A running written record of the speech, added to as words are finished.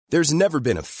There's never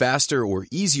been a faster or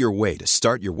easier way to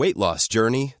start your weight loss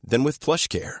journey than with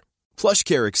PlushCare.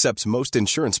 PlushCare accepts most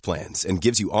insurance plans and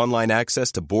gives you online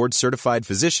access to board-certified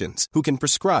physicians who can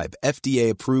prescribe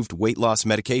FDA-approved weight loss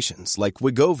medications like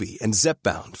Wegovy and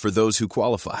Zepbound for those who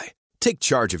qualify. Take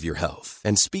charge of your health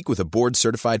and speak with a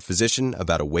board-certified physician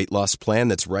about a weight loss plan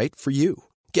that's right for you.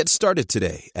 Get started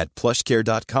today at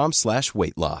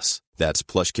plushcare.com/weight loss. That's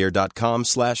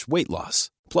plushcare.com/weight loss.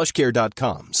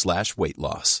 plushcare.com/weight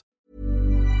loss.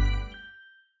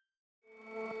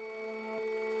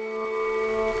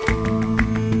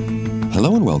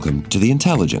 Hello and welcome to The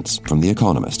Intelligence from The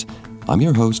Economist. I'm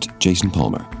your host, Jason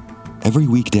Palmer. Every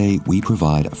weekday, we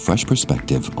provide a fresh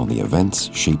perspective on the events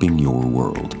shaping your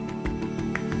world.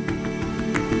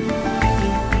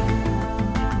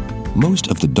 Most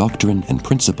of the doctrine and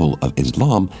principle of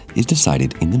Islam is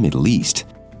decided in the Middle East.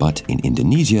 But in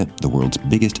Indonesia, the world's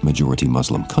biggest majority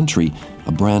Muslim country,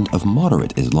 a brand of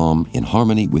moderate Islam in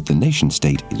harmony with the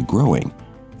nation-state is growing,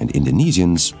 and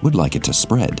Indonesians would like it to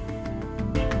spread.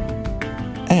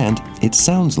 And it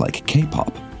sounds like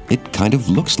K-pop. It kind of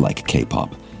looks like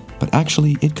K-pop, but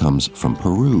actually it comes from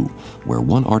Peru, where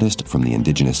one artist from the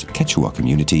indigenous Quechua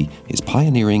community is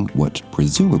pioneering what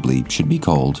presumably should be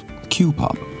called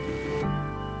Q-pop.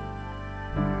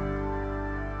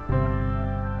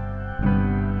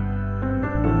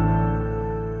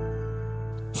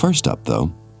 First up,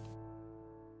 though,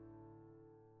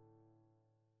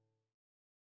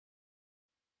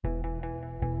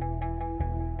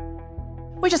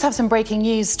 we just have some breaking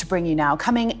news to bring you now,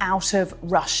 coming out of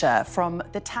Russia from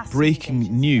the TASS.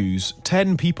 Breaking news.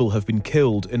 10 people have been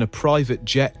killed in a private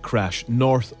jet crash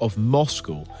north of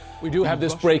Moscow. We do have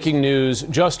this breaking news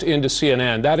just into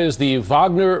CNN. That is the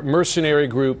Wagner mercenary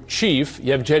group chief,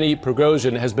 Yevgeny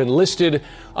Prigozhin, has been listed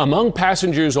among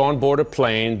passengers on board a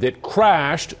plane that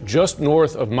crashed just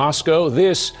north of Moscow.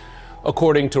 This,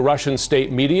 according to Russian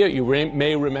state media. You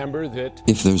may remember that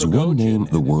if there's one name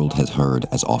the world has heard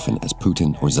as often as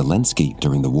Putin or Zelensky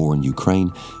during the war in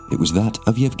Ukraine, it was that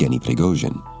of Yevgeny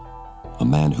Prigozhin. A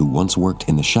man who once worked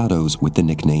in the shadows with the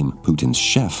nickname Putin's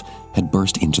chef had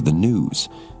burst into the news,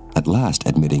 at last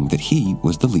admitting that he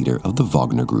was the leader of the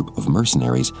Wagner group of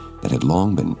mercenaries that had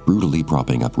long been brutally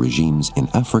propping up regimes in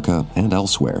Africa and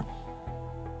elsewhere.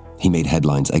 He made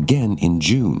headlines again in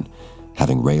June.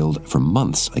 Having railed for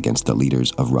months against the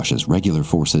leaders of Russia's regular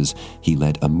forces, he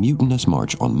led a mutinous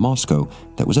march on Moscow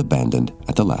that was abandoned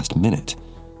at the last minute.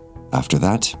 After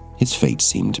that, his fate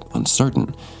seemed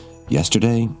uncertain.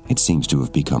 Yesterday, it seems to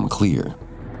have become clear.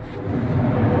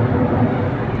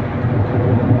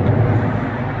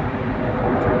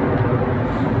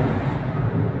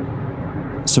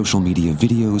 Social media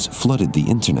videos flooded the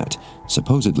internet,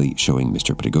 supposedly showing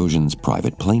Mr. Prigozhin's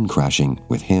private plane crashing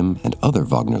with him and other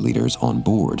Wagner leaders on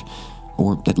board.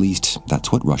 Or at least, that's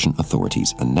what Russian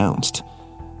authorities announced.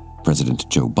 President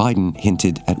Joe Biden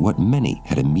hinted at what many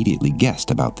had immediately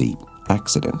guessed about the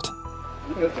accident.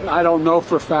 I don't know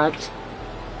for a fact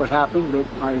what happened, but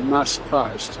I'm not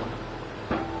surprised.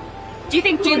 Do you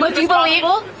believe?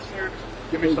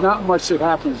 There's not much that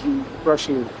happens in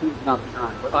Russia not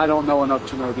behind, but I don't know enough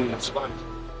to know the answer.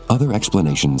 Other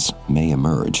explanations may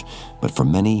emerge, but for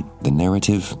many, the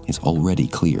narrative is already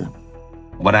clear.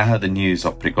 When I heard the news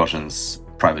of Prigozhin's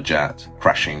private jet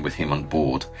crashing with him on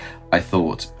board, I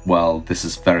thought, well, this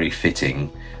is very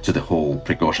fitting to the whole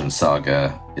Prigozhin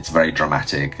saga. It's very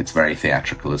dramatic, it's very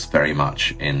theatrical, it's very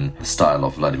much in the style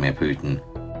of Vladimir Putin.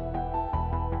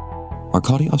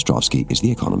 Arkady Ostrovsky is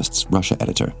The Economist's Russia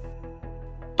editor.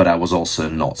 But I was also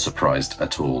not surprised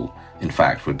at all. In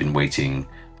fact, we've been waiting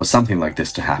for something like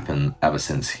this to happen ever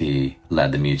since he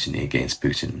led the mutiny against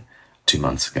Putin 2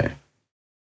 months ago.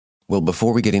 Well,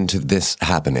 before we get into this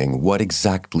happening, what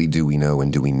exactly do we know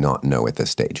and do we not know at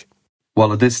this stage?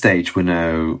 Well, at this stage, we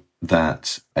know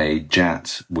that a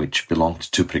jet which belonged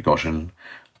to Prigozhin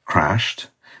crashed,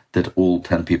 that all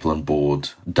 10 people on board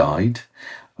died.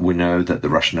 We know that the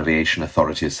Russian Aviation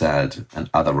Authority said, and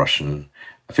other Russian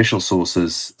official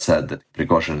sources said, that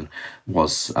Prigozhin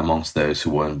was amongst those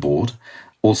who were on board.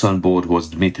 Also on board was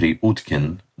Dmitry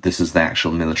Utkin. This is the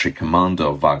actual military commander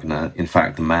of Wagner. In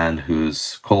fact, the man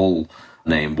whose call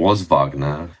name was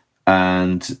Wagner,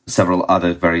 and several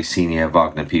other very senior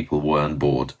Wagner people were on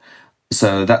board.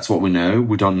 So that's what we know.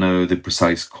 We don't know the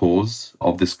precise cause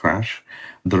of this crash.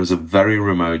 There is a very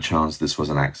remote chance this was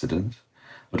an accident,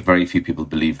 but very few people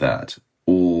believe that.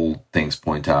 All things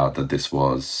point out that this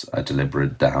was a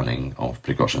deliberate downing of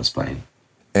Prigozhin's plane.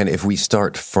 And if we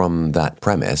start from that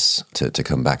premise, to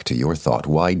come back to your thought,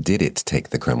 why did it take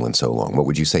the Kremlin so long? What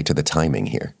would you say to the timing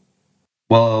here?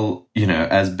 Well,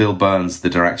 as Bill Burns, the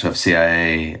director of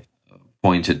CIA,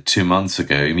 pointed 2 months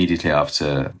ago, immediately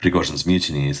after Prigozhin's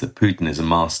mutiny, is that Putin is a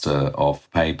master of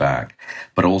payback,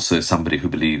 but also somebody who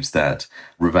believes that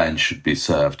revenge should be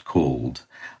served cold.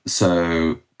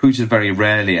 So Putin very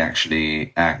rarely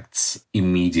actually acts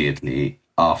immediately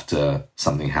after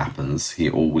something happens. He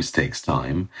always takes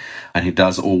time, and he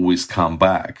does always come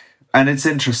back. And it's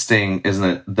interesting, isn't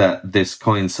it, that this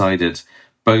coincided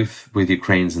both with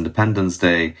Ukraine's Independence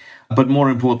Day, but more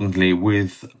importantly,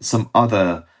 with some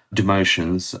other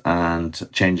demotions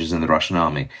and changes in the Russian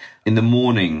army. In the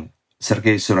morning,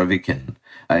 Sergei Surovikin,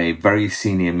 a very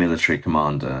senior military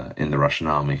commander in the Russian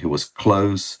army who was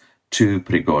close to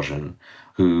Prigozhin,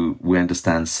 who we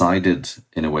understand sided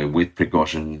in a way with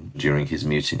Prigozhin during his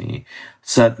mutiny,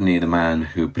 certainly the man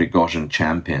who Prigozhin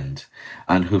championed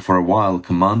and who for a while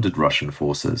commanded Russian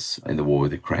forces in the war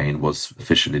with Ukraine, was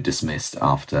officially dismissed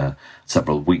after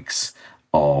several weeks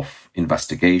of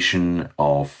investigation,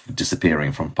 of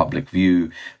disappearing from public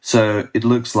view. So it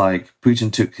looks like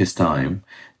Putin took his time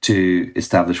to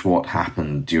establish what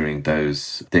happened during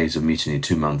those days of mutiny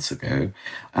 2 months ago,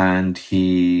 and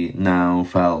he now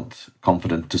felt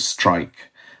confident to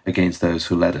strike against those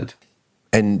who led it.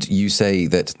 And you say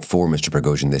that for Mr.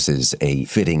 Prigozhin, this is a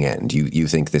fitting end. You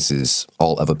think this is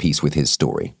all of a piece with his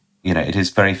story? You know, it is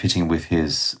very fitting with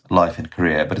his life and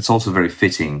career, but it's also very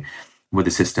fitting with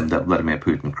the system that Vladimir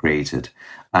Putin created.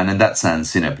 And in that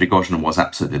sense, Prigozhin was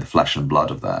absolutely the flesh and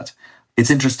blood of that. It's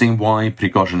interesting why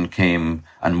Prigozhin came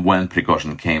and when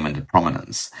Prigozhin came into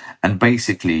prominence. And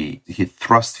basically, he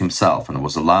thrust himself and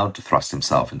was allowed to thrust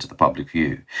himself into the public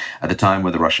view at the time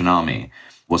where the Russian army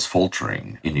was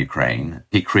faltering in Ukraine.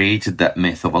 He created that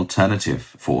myth of alternative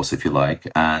force, if you like,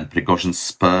 and Prigozhin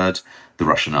spurred the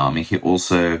Russian army. He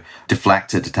also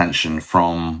deflected attention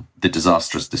from the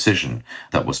disastrous decision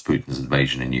that was Putin's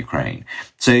invasion in Ukraine.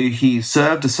 So he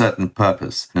served a certain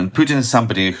purpose. And Putin is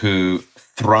somebody who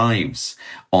thrives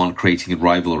on creating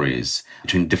rivalries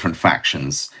between different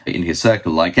factions in his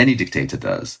circle, like any dictator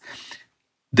does.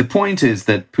 The point is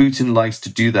that Putin likes to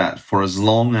do that for as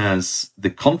long as the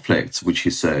conflicts which he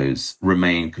sows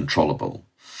remain controllable.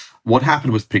 What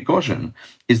happened with Prigozhin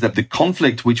is that the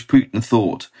conflict which Putin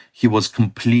thought he was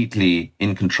completely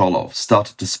in control of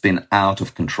started to spin out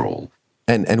of control.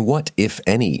 And what, if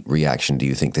any, reaction do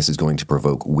you think this is going to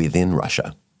provoke within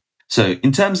Russia? So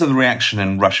in terms of the reaction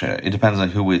in Russia, it depends on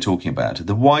who we're talking about.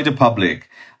 The wider public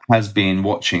has been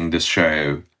watching this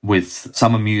show with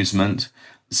some amusement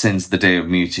since the day of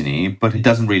mutiny, but it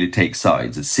doesn't really take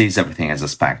sides. It sees everything as a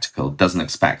spectacle, doesn't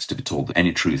expect to be told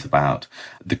any truth about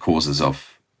the causes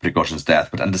of Prigozhin's death,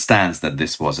 but understands that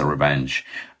this was a revenge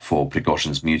for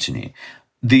Prigozhin's mutiny.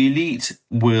 The elite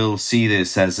will see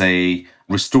this as a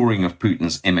restoring of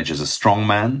Putin's image as a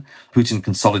strongman, Putin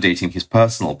consolidating his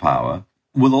personal power.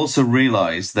 Will also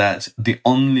realize that the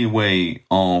only way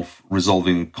of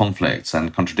resolving conflicts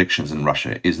and contradictions in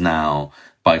Russia is now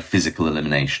by physical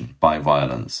elimination, by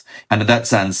violence. And in that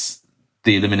sense,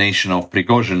 the elimination of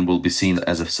Prigozhin will be seen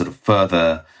as a sort of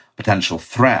further potential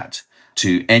threat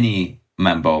to any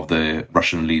member of the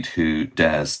Russian elite who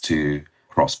dares to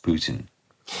cross Putin.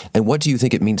 And what do you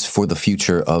think it means for the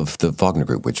future of the Wagner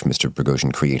Group, which Mr.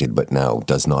 Prigozhin created but now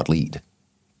does not lead?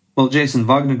 Well, Jason,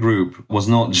 Wagner Group was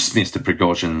not just Mr.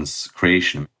 Prigozhin's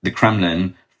creation. The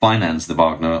Kremlin financed the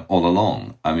Wagner all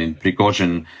along. I mean,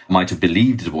 Prigozhin might have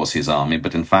believed it was his army,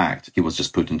 but in fact, he was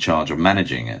just put in charge of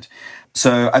managing it.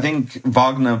 So I think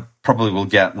Wagner probably will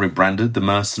get rebranded. The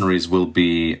mercenaries will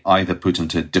be either put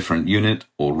into a different unit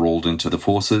or rolled into the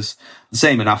forces. The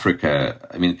same in Africa.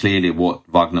 I mean, clearly what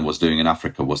Wagner was doing in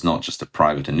Africa was not just a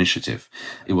private initiative.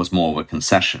 It was more of a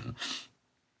concession.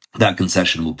 That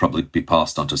concession will probably be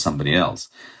passed on to somebody else.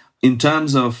 In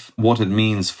terms of what it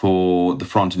means for the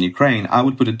front in Ukraine, I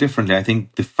would put it differently. I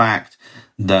think the fact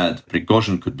that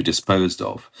Prigozhin could be disposed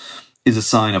of is a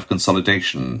sign of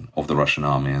consolidation of the Russian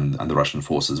army and the Russian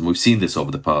forces. And we've seen this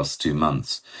over the past 2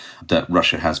 months, that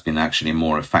Russia has been actually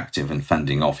more effective in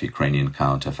fending off Ukrainian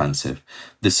counteroffensive.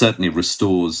 This certainly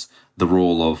restores the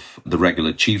role of the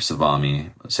regular chiefs of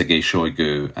army, Sergei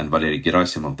Shoigu and Valery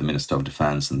Gerasimov, the Minister of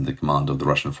Defense and the commander of the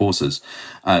Russian forces,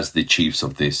 as the chiefs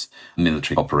of this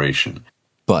military operation.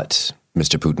 But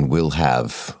Mr. Putin will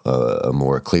have a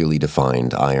more clearly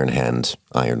defined iron hand,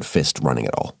 iron fist running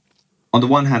it all. On the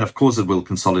one hand, of course, it will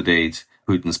consolidate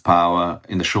Putin's power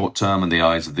in the short term in the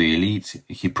eyes of the elite.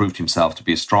 He proved himself to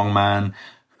be a strong man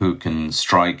who can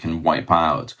strike and wipe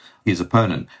out his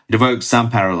opponent. It evokes some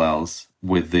parallels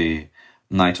with the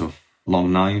Knight of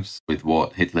Long Knives, with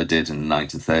what Hitler did in the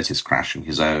 1930s, crashing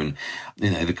his own,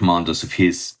 the commanders of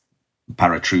his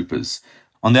paratroopers.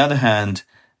 On the other hand,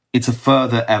 it's a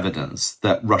further evidence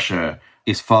that Russia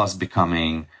is fast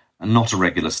becoming not a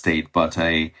regular state, but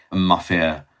a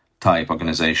mafia-type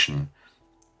organization.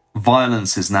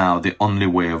 Violence is now the only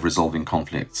way of resolving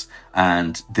conflicts,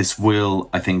 and this will,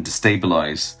 I think,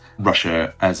 destabilize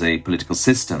Russia as a political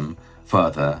system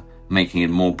further, making it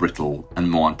more brittle and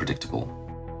more unpredictable.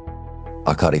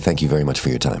 Arkady, thank you very much for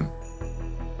your time.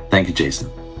 Thank you,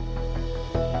 Jason.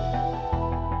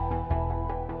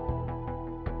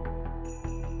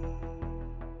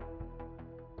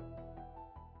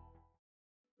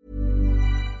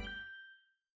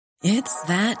 It's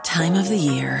that time of the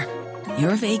year.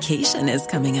 Your vacation is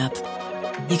coming up.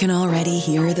 You can already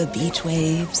hear the beach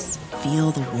waves,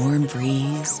 feel the warm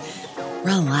breeze,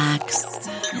 relax,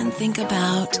 and think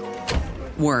about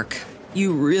work.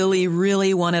 You really,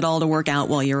 really want it all to work out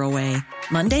while you're away.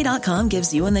 Monday.com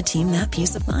gives you and the team that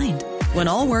peace of mind. When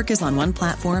all work is on one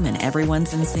platform and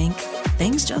everyone's in sync,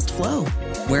 things just flow.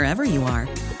 Wherever you are,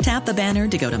 tap the banner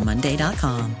to go to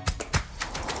Monday.com.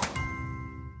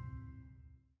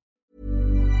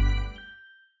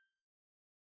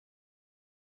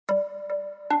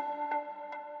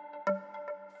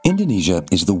 Indonesia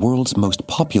is the world's most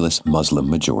populous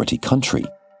Muslim-majority country.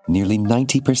 Nearly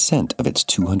 90% of its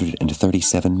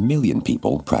 237 million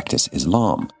people practice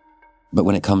Islam. But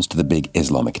when it comes to the big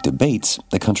Islamic debates,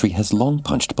 the country has long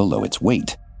punched below its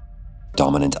weight.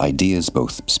 Dominant ideas,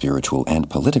 both spiritual and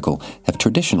political, have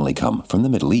traditionally come from the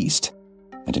Middle East.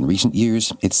 And in recent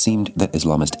years, it seemed that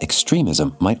Islamist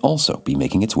extremism might also be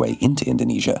making its way into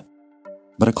Indonesia.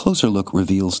 But a closer look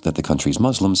reveals that the country's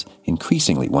Muslims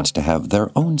increasingly want to have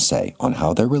their own say on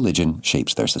how their religion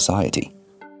shapes their society.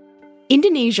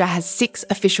 Indonesia has 6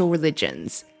 official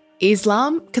religions: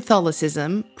 Islam,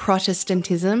 Catholicism,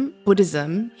 Protestantism,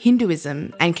 Buddhism,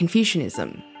 Hinduism, and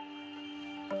Confucianism.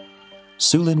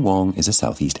 Sulin Wong is a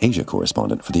Southeast Asia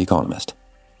correspondent for The Economist.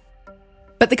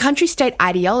 But the country-state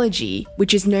ideology,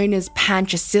 which is known as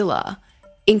Pancasila,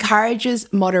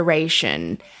 encourages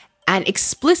moderation and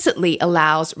explicitly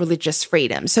allows religious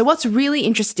freedom. So what's really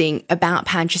interesting about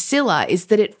Pancasila is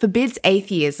that it forbids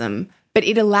atheism, but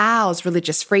it allows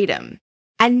religious freedom.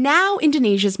 And now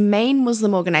Indonesia's main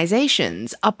Muslim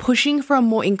organizations are pushing for a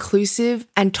more inclusive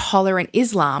and tolerant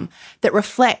Islam that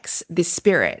reflects this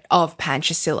spirit of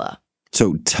Pancasila.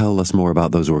 So tell us more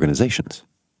about those organizations.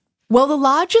 Well, the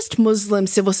largest Muslim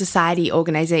civil society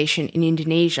organization in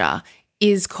Indonesia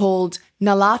is called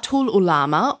Nahdlatul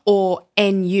Ulama, or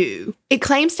NU. It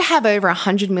claims to have over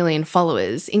 100 million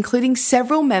followers, including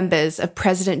several members of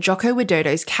President Joko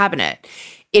Widodo's cabinet.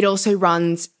 It also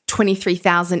runs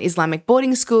 23,000 Islamic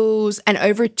boarding schools and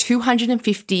over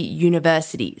 250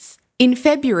 universities. In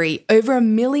February, over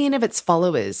 1 million of its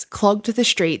followers clogged the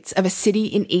streets of a city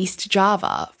in East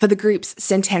Java for the group's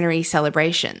centenary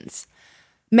celebrations.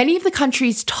 Many of the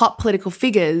country's top political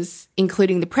figures,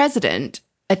 including the president,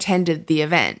 attended the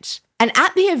event. And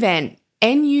at the event,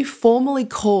 NU formally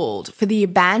called for the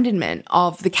abandonment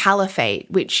of the caliphate,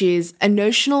 which is a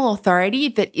notional authority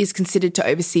that is considered to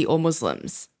oversee all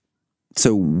Muslims.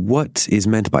 So what is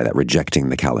meant by that, rejecting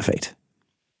the caliphate?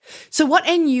 So what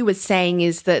NU was saying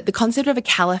is that the concept of a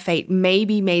caliphate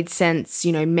maybe made sense,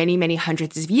 many, many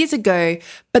hundreds of years ago,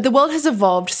 but the world has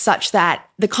evolved such that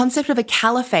the concept of a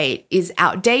caliphate is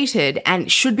outdated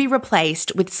and should be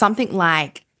replaced with something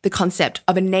like the concept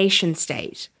of a nation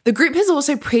state. The group has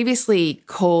also previously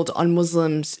called on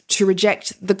Muslims to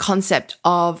reject the concept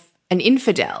of an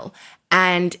infidel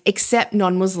and accept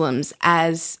non-Muslims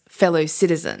as fellow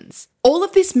citizens. All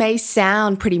of this may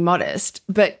sound pretty modest,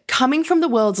 but coming from the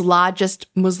world's largest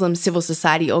Muslim civil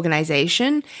society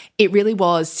organisation, it really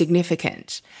was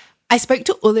significant. I spoke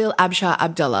to Ulil Abshar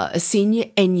Abdullah, a senior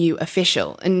NU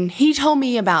official, and he told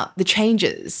me about the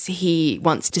changes he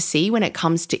wants to see when it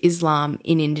comes to Islam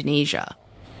in Indonesia.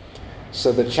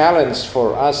 So the challenge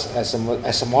for us as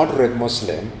a moderate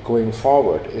Muslim going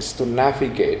forward is to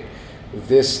navigate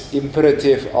this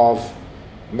imperative of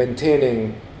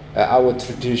maintaining our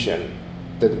tradition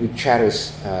that we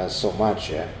cherish so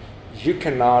much. You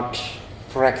cannot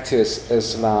practice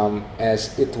Islam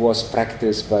as it was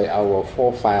practiced by our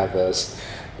forefathers,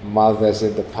 mothers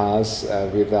in the past,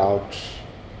 without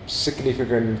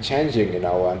significant changing in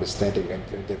our understanding and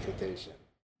interpretation.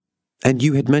 And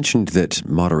you had mentioned that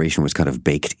moderation was kind of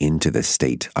baked into the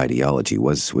state ideology.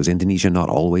 Was Indonesia not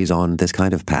always on this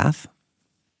kind of path?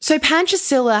 So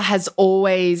Pancasila has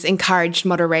always encouraged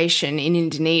moderation in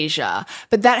Indonesia.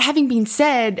 But that having been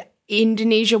said,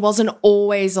 Indonesia wasn't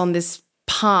always on this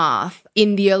path.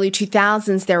 In the early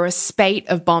 2000s, there were a spate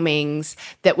of bombings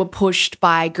that were pushed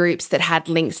by groups that had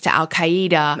links to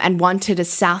Al-Qaeda and wanted a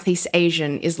Southeast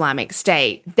Asian Islamic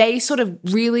State. They sort of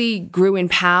really grew in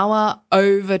power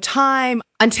over time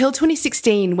until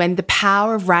 2016, when the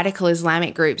power of radical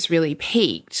Islamic groups really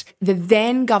peaked. The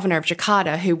then governor of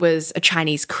Jakarta, who was a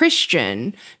Chinese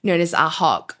Christian known as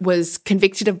Ahok, was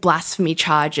convicted of blasphemy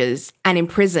charges and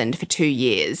imprisoned for 2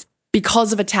 years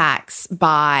because of attacks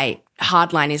by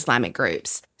hardline Islamic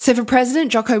groups. So for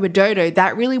President Joko Widodo,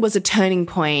 that really was a turning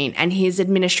point, and his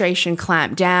administration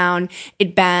clamped down.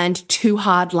 It banned 2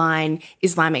 hardline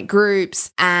Islamic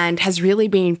groups and has really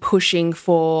been pushing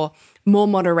for more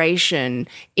moderation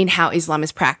in how Islam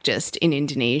is practiced in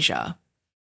Indonesia.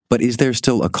 But is there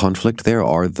still a conflict there?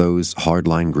 Are those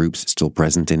hardline groups still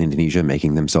present in Indonesia,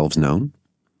 making themselves known?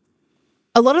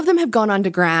 A lot of them have gone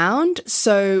underground,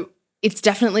 so it's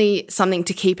definitely something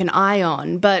to keep an eye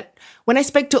on. But when I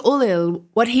spoke to Ulil,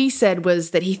 what he said was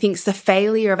that he thinks the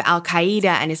failure of Al-Qaeda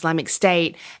and Islamic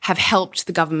State have helped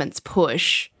the government's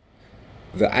push.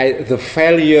 The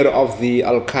failure of the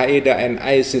Al-Qaeda and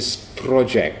ISIS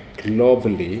project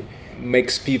globally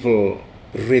makes people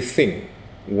rethink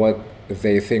what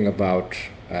they think about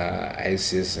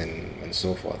ISIS and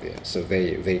so forth. Yeah. So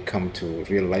they come to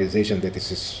realization that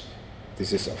this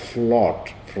is a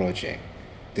flawed project.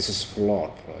 This is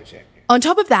flawed project. On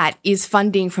top of that is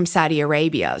funding from Saudi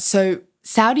Arabia. So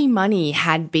Saudi money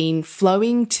had been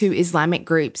flowing to Islamic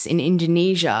groups in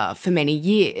Indonesia for many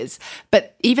years,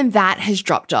 but even that has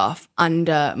dropped off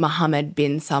under Mohammed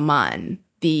bin Salman,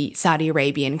 the Saudi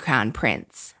Arabian crown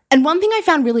prince. And one thing I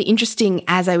found really interesting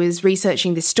as I was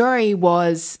researching this story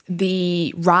was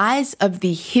the rise of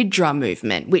the Hijra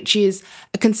movement, which is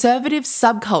a conservative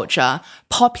subculture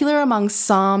popular among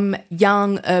some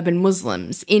young urban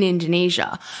Muslims in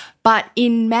Indonesia. But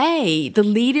in May, the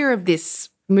leader of this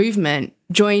movement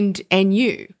joined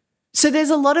NU. So there's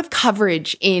a lot of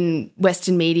coverage in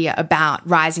Western media about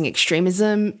rising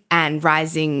extremism and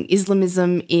rising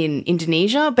Islamism in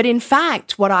Indonesia. But in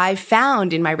fact, what I've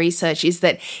found in my research is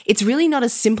that it's really not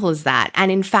as simple as that.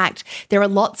 And in fact, there are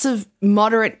lots of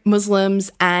moderate Muslims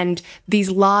and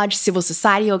these large civil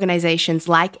society organizations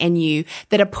like NU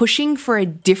that are pushing for a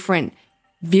different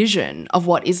vision of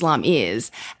what Islam is.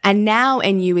 And now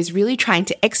NU is really trying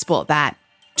to export that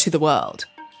to the world.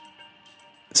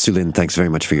 Sulin, thanks very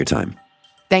much for your time.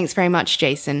 Thanks very much,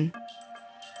 Jason.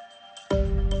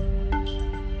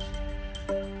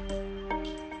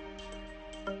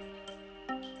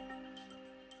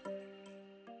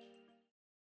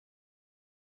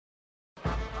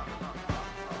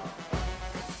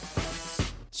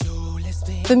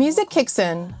 The music kicks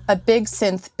in, a big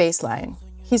synth bass line.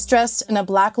 He's dressed in a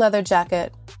black leather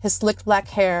jacket, his slicked black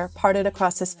hair parted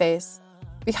across his face.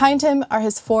 Behind him are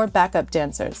his 4 backup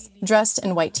dancers, dressed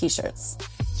in white t-shirts.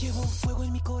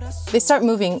 They start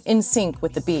moving in sync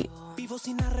with the beat.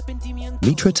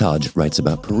 Mitra Taj writes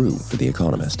about Peru for The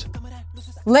Economist.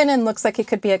 Lennon looks like he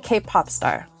could be a K-pop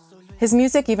star. His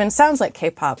music even sounds like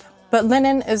K-pop, but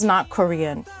Lennon is not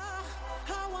Korean.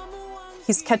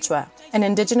 He's Quechua, an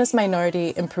indigenous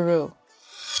minority in Peru.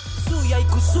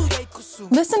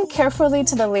 Listen carefully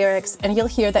to the lyrics and you'll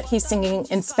hear that he's singing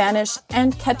in Spanish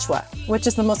and Quechua, which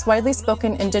is the most widely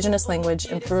spoken indigenous language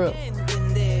in Peru.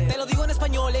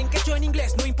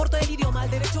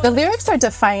 The lyrics are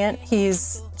defiant.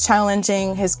 He's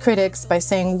challenging his critics by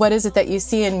saying, "What is it that you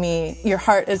see in me? Your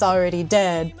heart is already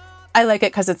dead." I like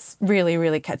it because it's really,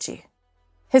 really catchy.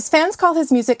 His fans call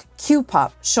his music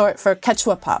Q-pop, short for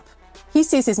Quechua pop. He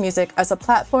sees his music as a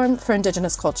platform for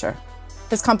indigenous culture.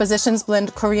 His compositions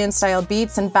blend Korean-style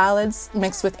beats and ballads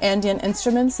mixed with Andean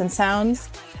instruments and sounds.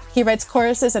 He writes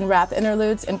choruses and rap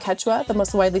interludes in Quechua, the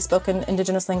most widely spoken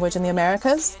indigenous language in the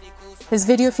Americas. His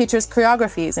video features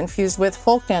choreographies infused with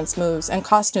folk dance moves and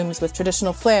costumes with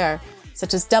traditional flair,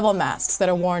 such as devil masks that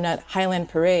are worn at Highland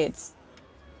parades.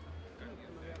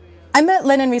 I met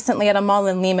Lennon recently at a mall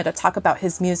in Lima to talk about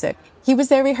his music. He was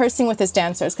there rehearsing with his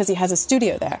dancers because he has a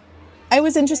studio there. I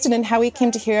was interested in how he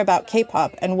came to hear about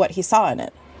K-pop and what he saw in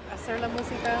it.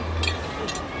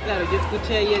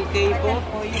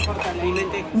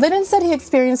 Lennon said he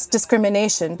experienced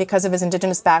discrimination because of his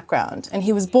indigenous background, and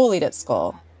he was bullied at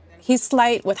school. He's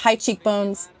slight with high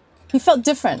cheekbones. He felt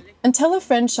different until a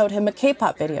friend showed him a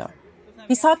K-pop video.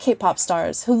 He saw K-pop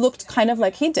stars who looked kind of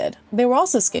like he did. They were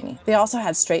also skinny. They also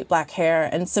had straight black hair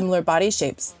and similar body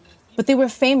shapes. But they were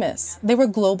famous. They were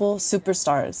global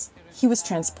superstars. He was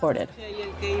transported.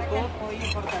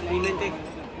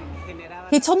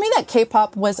 He told me that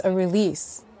K-pop was a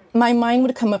release. My mind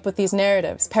would come up with these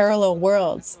narratives, parallel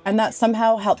worlds, and that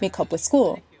somehow helped me cope with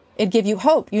school. It'd give you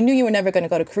hope. You knew you were never going to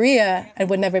go to Korea and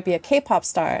would never be a K-pop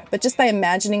star, but just by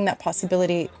imagining that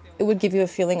possibility, it would give you a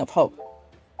feeling of hope.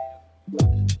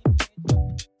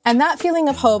 And that feeling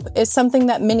of hope is something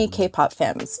that many K-pop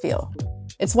fans feel.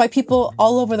 It's why people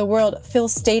all over the world fill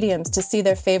stadiums to see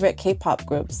their favorite K-pop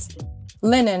groups.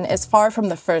 Lennon is far from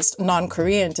the first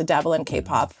non-Korean to dabble in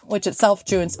K-pop, which itself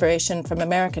drew inspiration from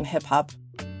American hip-hop.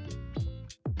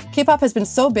 K-pop has been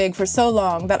so big for so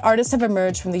long that artists have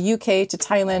emerged from the UK to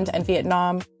Thailand and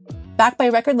Vietnam. Backed by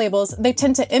record labels, they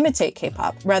tend to imitate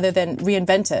K-pop rather than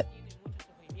reinvent it.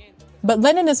 But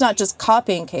Lennon is not just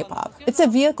copying K-pop. It's a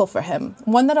vehicle for him,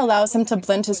 one that allows him to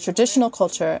blend his traditional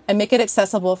culture and make it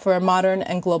accessible for a modern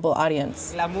and global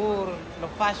audience.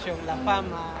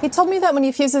 He told me that when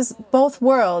he fuses both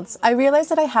worlds, I realize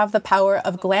that I have the power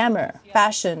of glamour,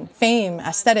 fashion, fame,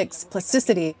 aesthetics,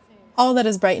 plasticity, all that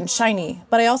is bright and shiny,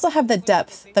 but I also have the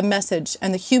depth, the message,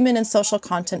 and the human and social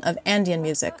content of Andean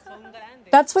music.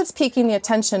 That's what's piquing the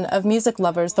attention of music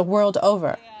lovers the world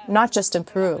over, not just in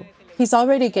Peru. He's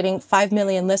already getting 5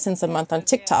 million listens a month on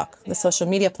TikTok, the social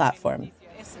media platform.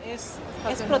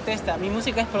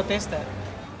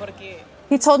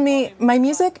 He told me, my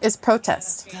music is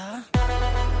protest.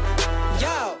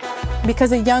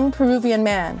 Because a young Peruvian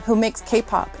man who makes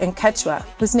K-pop in Quechua,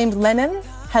 who's named Lennon,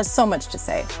 has so much to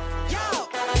say.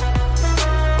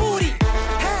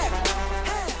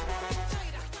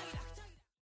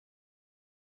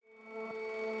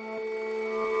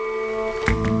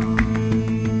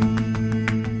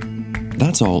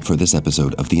 That's all for this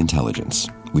episode of The Intelligence.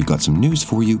 We've got some news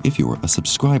for you if you're a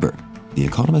subscriber. The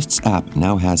Economist's app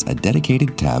now has a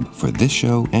dedicated tab for this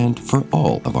show and for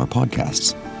all of our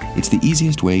podcasts. It's the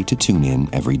easiest way to tune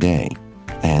in every day.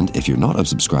 And if you're not a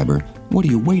subscriber, what are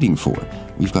you waiting for?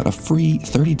 We've got a free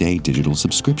 30-day digital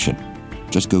subscription.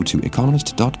 Just go to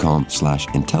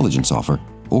economist.com/intelligence offer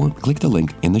or click the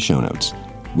link in the show notes.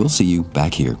 We'll see you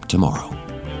back here tomorrow.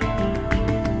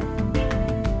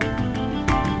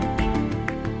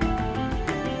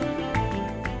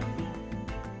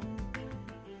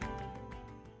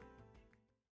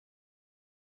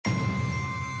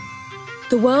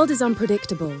 The world is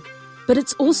unpredictable, but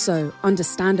it's also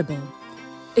understandable.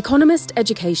 Economist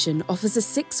Education offers a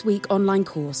 6-week online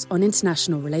course on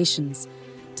international relations.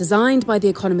 Designed by The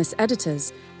Economist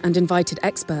editors and invited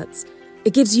experts,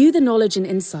 it gives you the knowledge and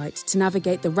insight to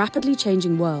navigate the rapidly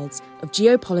changing worlds of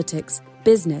geopolitics,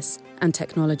 business, and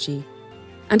technology.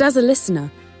 And as a listener,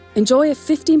 enjoy a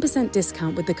 15%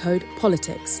 discount with the code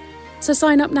POLITICS. So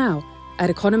sign up now at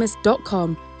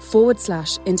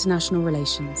economist.com/international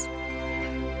relations.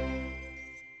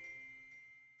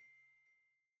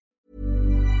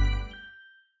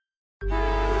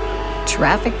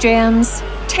 Traffic jams,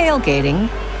 tailgating,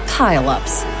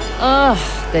 pile-ups. Ugh,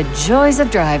 the joys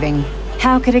of driving.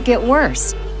 How could it get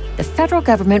worse? The federal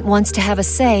government wants to have a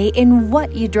say in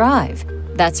what you drive.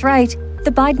 That's right. The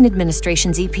Biden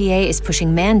administration's EPA is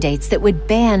pushing mandates that would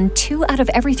ban 2 out of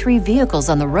every 3 vehicles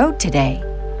on the road today.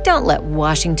 Don't let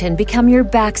Washington become your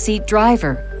backseat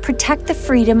driver. Protect the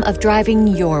freedom of driving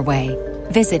your way.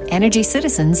 Visit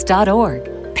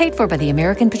EnergyCitizens.org. Paid for by the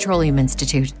American Petroleum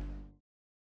Institute.